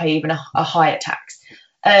they'd have to pay even a higher tax.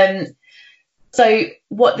 So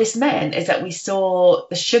what this meant is that we saw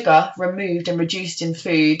the sugar removed and reduced in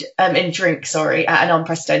drinks, at an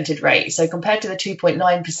unprecedented rate. So compared to the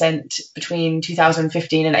 2.9% between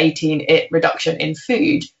 2015 and 18 reduction in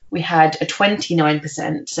food, we had a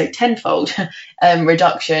 29%, so tenfold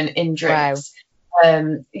reduction in drinks.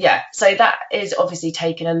 Wow. So that is obviously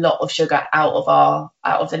taking a lot of sugar out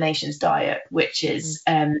of the nation's diet, which is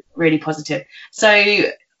really positive. So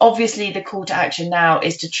obviously the call to action now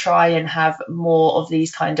is to try and have more of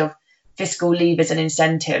these kind of fiscal levers and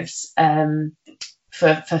incentives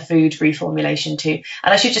for food reformulation too.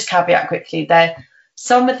 And I should just caveat quickly there,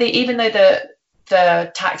 even though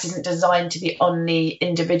the tax isn't designed to be on the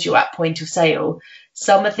individual at point of sale,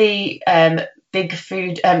 some of the big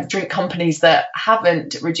food drink companies that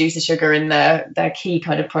haven't reduced the sugar in their key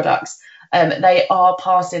kind of products, they are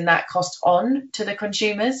passing that cost on to the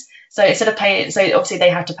consumers. So instead of paying, so obviously they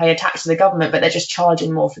have to pay a tax to the government, but they're just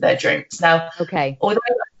charging more for their drinks. Now, although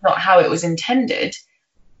that's not how it was intended,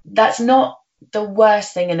 that's not the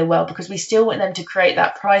worst thing in the world, because we still want them to create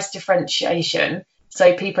that price differentiation,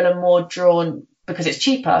 so people are more drawn, because it's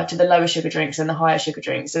cheaper, to the lower sugar drinks and the higher sugar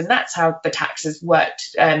drinks. And that's how the tax has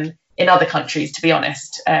worked in other countries, to be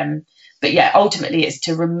honest. But yeah, ultimately it's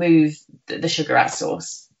to remove the sugar at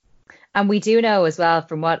source. And we do know as well,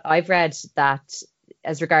 from what I've read, that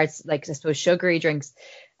as regards, like, I suppose, sugary drinks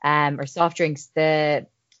or soft drinks, they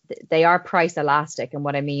are price elastic. And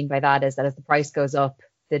what I mean by that is that as the price goes up,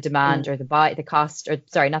 the demand or the cost, or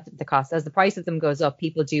sorry, not the cost, as the price of them goes up,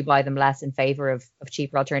 people do buy them less in favour of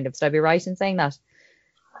cheaper alternatives. Would I be right in saying that?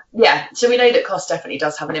 Yeah, so we know that cost definitely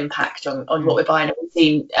does have an impact on what we're buying.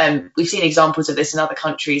 And we've seen examples of this in other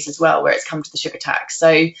countries as well, where it's come to the sugar tax.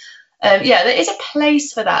 So there is a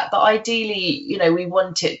place for that, but ideally, we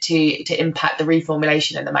want it to impact the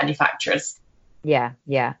reformulation and the manufacturers. Yeah.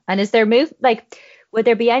 And is there would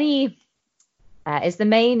there be any? Is the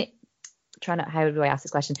main? How do I ask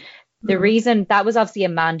this question? The reason that was obviously a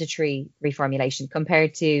mandatory reformulation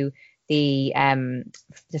compared to the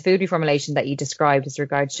food reformulation that you described as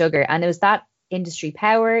regards sugar, and it was that industry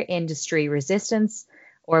power, industry resistance,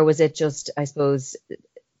 or was it just, I suppose,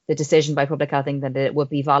 the decision by Public Health England that it would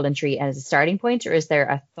be voluntary as a starting point, or is there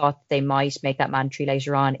a thought they might make that mandatory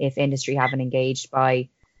later on if industry haven't engaged by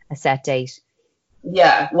a set date?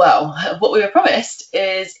 Yeah, well, what we were promised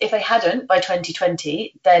is if they hadn't by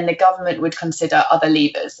 2020, then the government would consider other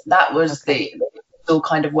levers. That was the all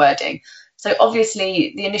kind of wording. So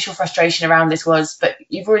obviously the initial frustration around this was, but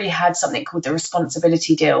you've already had something called the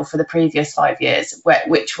responsibility deal for the previous 5 years,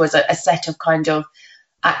 which was a set of kind of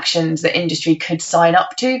actions that industry could sign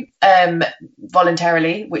up to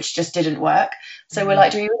voluntarily, which just didn't work. So we're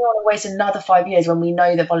like, do we really want to waste another 5 years when we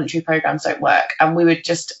know the voluntary programs don't work? And we were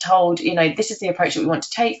just told, this is the approach that we want to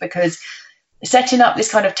take, because setting up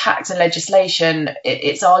this kind of tax and legislation,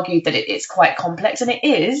 it's argued that it's quite complex, and it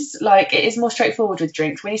is more straightforward with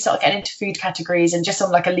drinks. When you start getting into food categories and just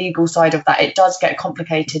on like a legal side of that, it does get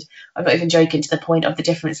complicated. I'm not even joking to the point of the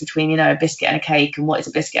difference between, a biscuit and a cake, and what is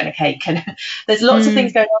a biscuit and a cake. And there's lots of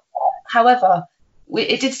things going on there. However,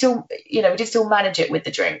 we did still manage it with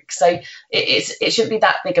the drink. So it shouldn't be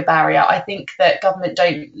that big a barrier. I think that government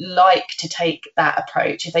don't like to take that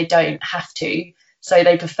approach if they don't have to. So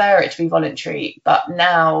they prefer it to be voluntary. But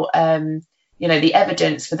now, the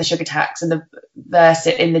evidence for the sugar tax and the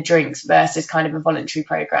versus in the drinks versus kind of a voluntary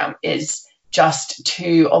program is just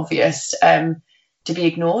too obvious to be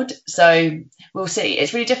ignored. So we'll see.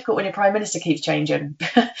 It's really difficult when your prime minister keeps changing.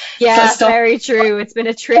 Yeah, very true. It's been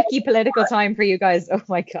a tricky political time for you guys. Oh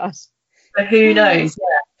my gosh. But who knows?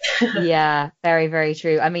 Yeah, very, very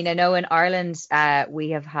true. I mean, I know in Ireland,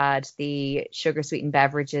 we have had the sugar sweetened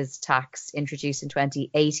beverages tax introduced in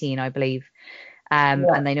 2018, I believe.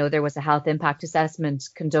 And I know there was a health impact assessment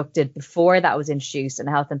conducted before that was introduced, and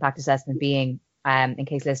a health impact assessment being, in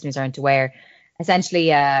case listeners aren't aware, essentially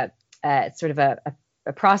sort of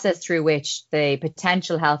a process through which the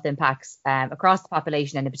potential health impacts across the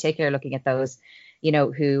population, and in particular looking at those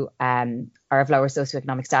who are of lower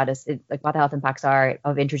socioeconomic status, like what the health impacts are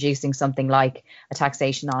of introducing something like a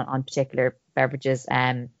taxation on particular beverages.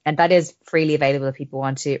 And that is freely available if people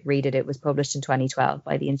want to read it. It was published in 2012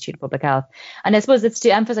 by the Institute of Public Health. And I suppose it's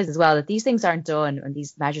to emphasize as well that these things aren't done and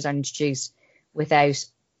these measures aren't introduced without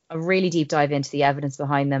a really deep dive into the evidence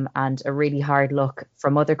behind them and a really hard look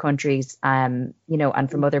from other countries, and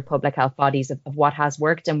from other public health bodies of what has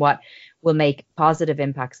worked and what will make positive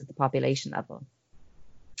impacts at the population level.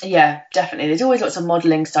 Yeah, definitely. There's always lots of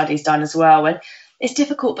modelling studies done as well. And it's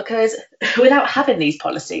difficult because without having these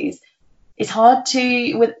policies, it's hard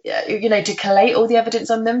to collate all the evidence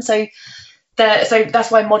on them. So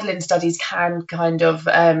that's why modelling studies can kind of,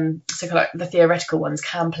 like the theoretical ones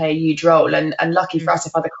can play a huge role. And lucky for us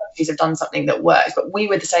if other countries have done something that works. But we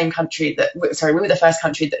were the first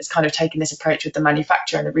country that's kind of taken this approach with the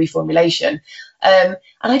manufacture and the reformulation. And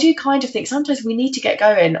I do kind of think sometimes we need to get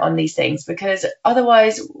going on these things, because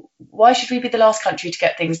otherwise, why should we be the last country to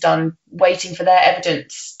get things done waiting for their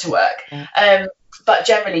evidence to work? Yeah. But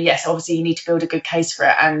generally, yes, obviously you need to build a good case for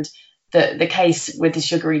it. And the case with the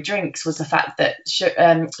sugary drinks was the fact that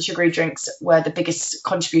sugary drinks were the biggest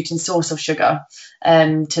contributing source of sugar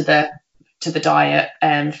to the diet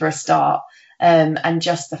for a start, and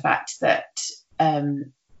just the fact that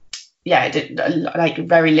it did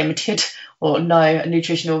very limited or no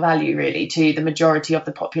nutritional value really to the majority of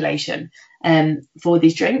the population for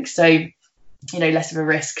these drinks. So less of a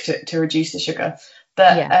risk to reduce the sugar.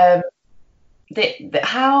 But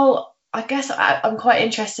how I guess I'm quite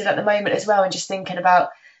interested at the moment as well, and just thinking about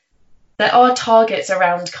there are targets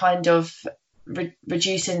around kind of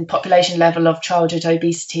reducing population level of childhood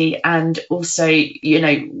obesity, and also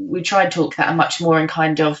we try and talk that much more in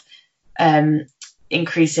kind of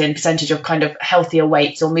increasing percentage of kind of healthier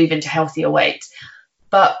weights or moving to healthier weights.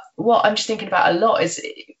 But what I'm just thinking about a lot is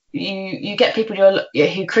you get people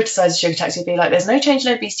who criticise the sugar tax, who'd be like, there's no change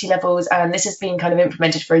in obesity levels and this has been kind of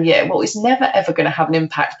implemented for a year. Well, it's never ever going to have an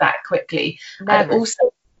impact that quickly. Never. And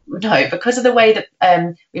also, no, because of the way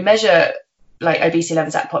that we measure like obesity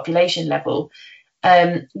levels at population level,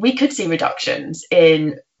 we could see reductions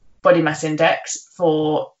in body mass index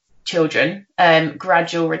for children,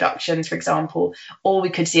 gradual reductions, for example, or we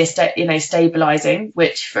could see a stabilizing,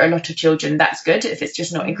 which for a lot of children that's good if it's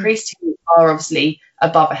just not increased, who are obviously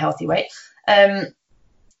above a healthy weight,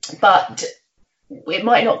 but it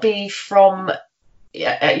might not be from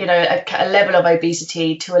a level of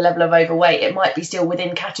obesity to a level of overweight. It might be still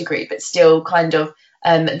within category, but still kind of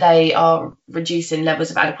they are reducing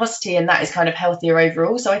levels of adiposity, and that is kind of healthier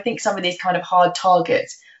overall. So I think some of these kind of hard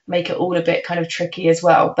targets make it all a bit kind of tricky as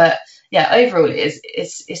well. But yeah, overall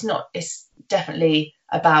it's definitely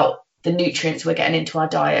about the nutrients we're getting into our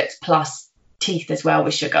diet, plus teeth as well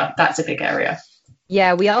with sugar. That's a big area.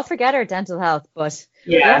 Yeah, we all forget our dental health, but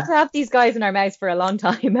we have Yeah. to have these guys in our mouths for a long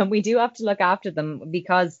time, and we do have to look after them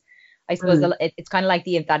because I suppose Mm. it's kind of like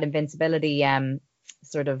that invincibility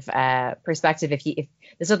sort of perspective. If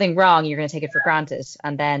there's something wrong, you're going to take it for granted,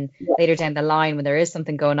 and then Yeah. later down the line, when there is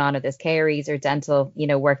something going on, or there's caries or dental,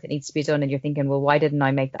 work that needs to be done, and you're thinking, well, why didn't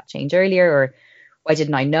I make that change earlier, or why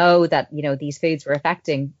didn't I know that these foods were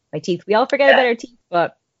affecting my teeth? We all forget about our teeth,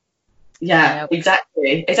 but you Yeah, know,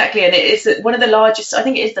 exactly. And it is one of the largest, I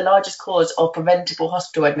think it is the largest cause of preventable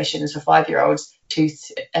hospital admissions for 5-year-olds,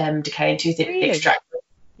 tooth decay and tooth really. extraction.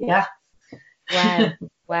 Yeah. Wow.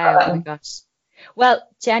 Wow. Oh my gosh. Well,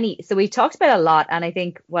 Jenny, so we've talked about a lot, and I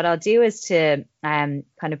think what I'll do is to kind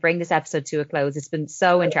of bring this episode to a close. It's been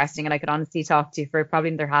so interesting, and I could honestly talk to you for probably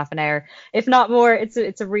another half an hour, if not more.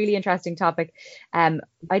 It's a really interesting topic.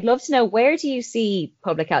 I'd love to know, where do you see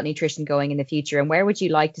public health nutrition going in the future, and where would you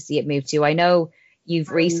like to see it move to? I know you've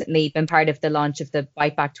recently been part of the launch of the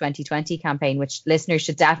Bite Back 2020 campaign, which listeners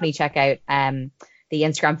should definitely check out the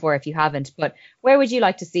Instagram for if you haven't. But where would you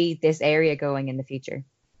like to see this area going in the future?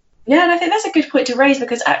 Yeah, and I think that's a good point to raise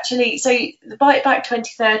because actually, so the Bite Back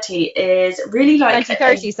 2030 is really like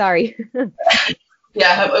 2030, sorry.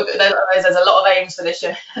 yeah, there's a lot of aims for this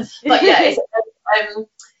year. But yeah,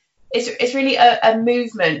 it's really a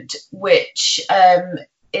movement which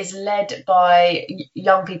is led by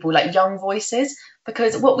young people, like young voices,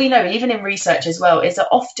 because what we know, even in research as well, is that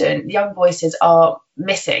often young voices are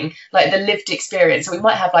missing like the lived experience. So we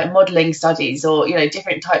might have like modelling studies or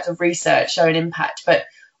different types of research showing impact, but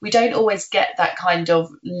we don't always get that kind of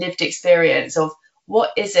lived experience of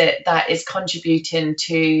what is it that is contributing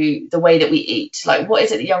to the way that we eat, like what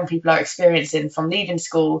is it that young people are experiencing from leaving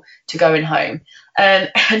school to going home. And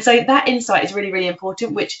so that insight is really, really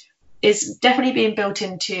important, which is definitely being built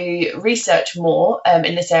into research more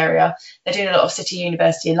in this area. They're doing a lot of City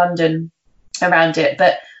University in London around it,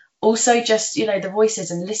 but also just the voices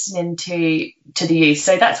and listening to the youth.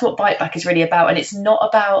 So that's what Bite Back is really about, and it's not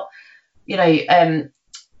about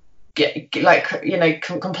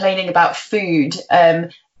complaining about food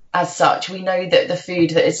as such. We know that the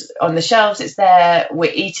food that is on the shelves, it's there,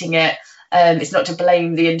 we're eating it. It's not to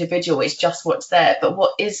blame the individual, it's just what's there. But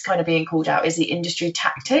what is kind of being called out is the industry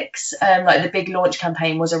tactics. Like the big launch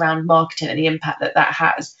campaign was around marketing and the impact that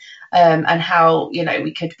has, and how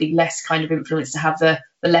we could be less kind of influenced to have the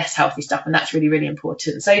less healthy stuff, and that's really, really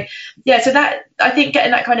important. So yeah, so that, I think,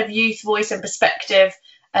 getting that kind of youth voice and perspective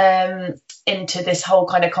into this whole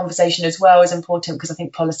kind of conversation as well is important, because I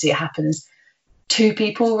think policy happens to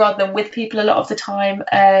people rather than with people a lot of the time.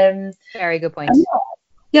 Very good point.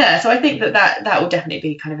 Yeah, so I think that will definitely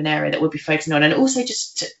be kind of an area that we'll be focusing on, and also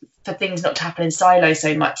just for things not to happen in silos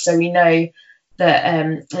so much. So we know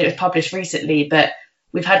that it was published recently, but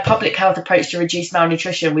we've had public health approach to reduce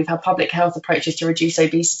malnutrition, we've had public health approaches to reduce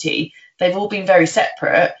obesity. They've all been very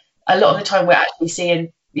separate. A lot of the time we're actually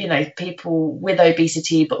seeing people with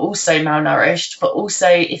obesity but also malnourished, but also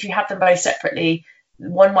if you have them both separately,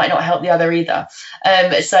 one might not help the other either.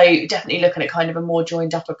 So definitely looking at kind of a more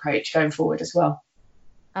joined up approach going forward as well.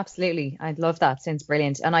 Absolutely. I'd love that. Sounds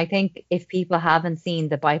brilliant. And I think if people haven't seen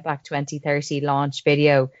the Bite Back 2030 launch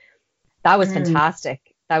video, that was fantastic.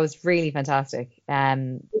 That was really fantastic.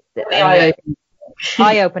 Eye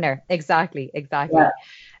opener. Exactly. Yeah.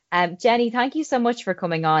 Jenny, thank you so much for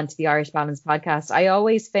coming on to the Irish Balance podcast. I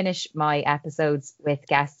always finish my episodes with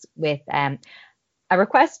guests with a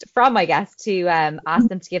request from my guests to ask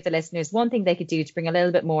them to give the listeners one thing they could do to bring a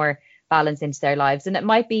little bit more balance into their lives. And it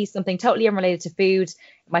might be something totally unrelated to food.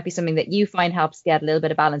 It might be something that you find helps get a little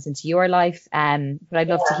bit of balance into your life. But I'd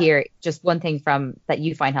love to hear just one thing that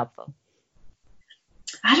you find helpful.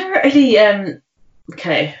 I don't really,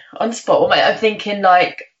 okay, on the spot, I'm thinking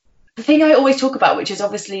like, the thing I always talk about, which is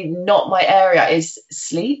obviously not my area, is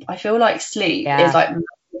sleep. I feel like sleep is like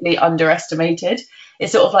massively underestimated.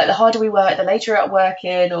 It's sort of like the harder we work, the later we're at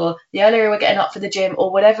working, or the earlier we're getting up for the gym,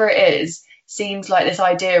 or whatever it is, seems like this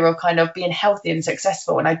idea of kind of being healthy and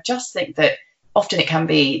successful. And I just think that often it can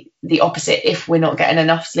be the opposite if we're not getting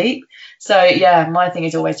enough sleep. So yeah, my thing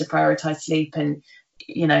is always to prioritize sleep. And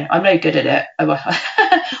I'm no good at it. I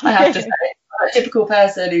have to say, I'm a typical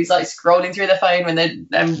person who's like scrolling through the phone when they're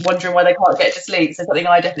wondering why they can't get to sleep. So something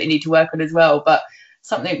I definitely need to work on as well, but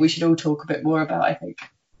something we should all talk a bit more about, I think.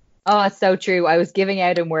 Oh, it's so true. I was giving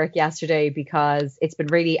out in work yesterday because it's been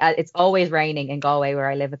it's always raining in Galway where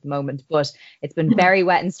I live at the moment, but it's been very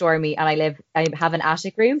wet and stormy, and I have an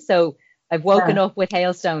attic room. So I've woken up with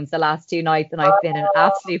hailstones the last 2 nights, and I've been an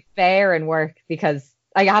absolute bear in work because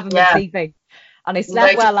I haven't been sleeping. And I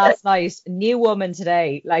slept well last night. New woman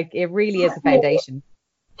today. Like, it really is the foundation.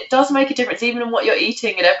 it does make a difference, even in what you're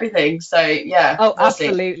eating and everything. So yeah, Oh, we'll see.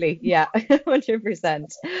 absolutely. Yeah,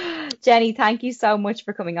 100%. Jenny, thank you so much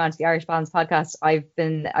for coming on to the Irish Balance podcast.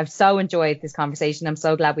 I've so enjoyed this conversation. I'm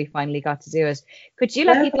so glad we finally got to do it. Could you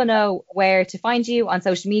let Yeah. people know where to find you on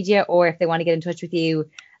social media, or if they want to get in touch with you,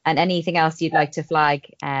 and anything else you'd like to flag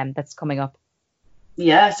that's coming up?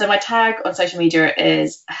 Yeah, so my tag on social media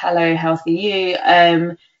is Hello Healthy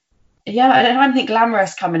You. Yeah, I don't have anything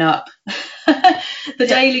glamorous coming up. The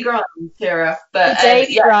daily grind, Kira. The But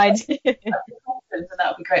daily yeah, grind. and that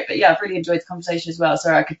would be great. But yeah, I've really enjoyed the conversation as well.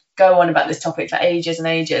 So I could go on about this topic for ages and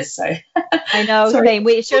ages. So I know, sorry. same.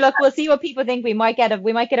 We sure look. We'll see what people think. We might get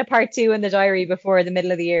a part two in the diary before the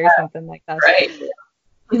middle of the year or something like that. Great.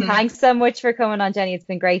 Mhm. Thanks so much for coming on, Jenny. It's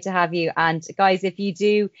been great to have you. And guys, if you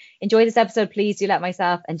do enjoy this episode, please do let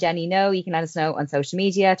myself and Jenny know. You can let us know on social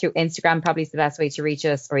media through Instagram, probably is the best way to reach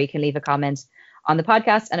us, or you can leave a comment on the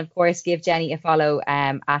podcast. And of course, give Jenny a follow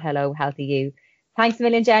at Hello Healthy You. Thanks a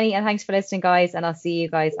million, Jenny, and thanks for listening, guys. And I'll see you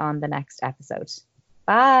guys on the next episode.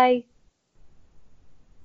 Bye.